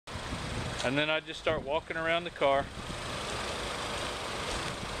And then I just start walking around the car.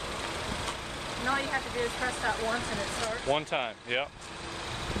 And all you have to do is press that once and it starts? One time, yep.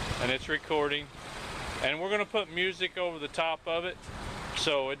 And it's recording. And we're going to put music over the top of it,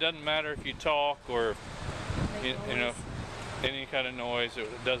 so it doesn't matter if you talk or you know, any kind of noise. It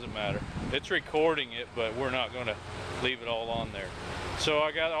doesn't matter. It's recording it, but we're not going to leave it all on there. So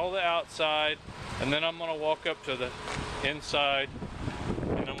I got all the outside, and then I'm going to walk up to the inside,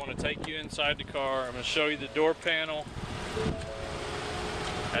 and I'm going to take you inside the car. I'm going to show you the door panel,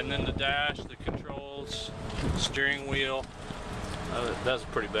 and then the dash, the controls, steering wheel. That's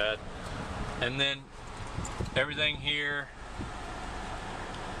pretty bad. And then everything here,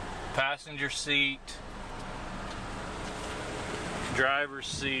 passenger seat, driver's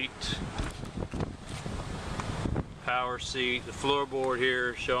seat, power seat, the floorboard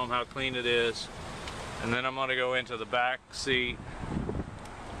here, show them how clean it is. And then I'm going to go into the back seat,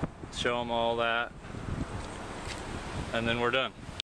 show them all that, and then we're done.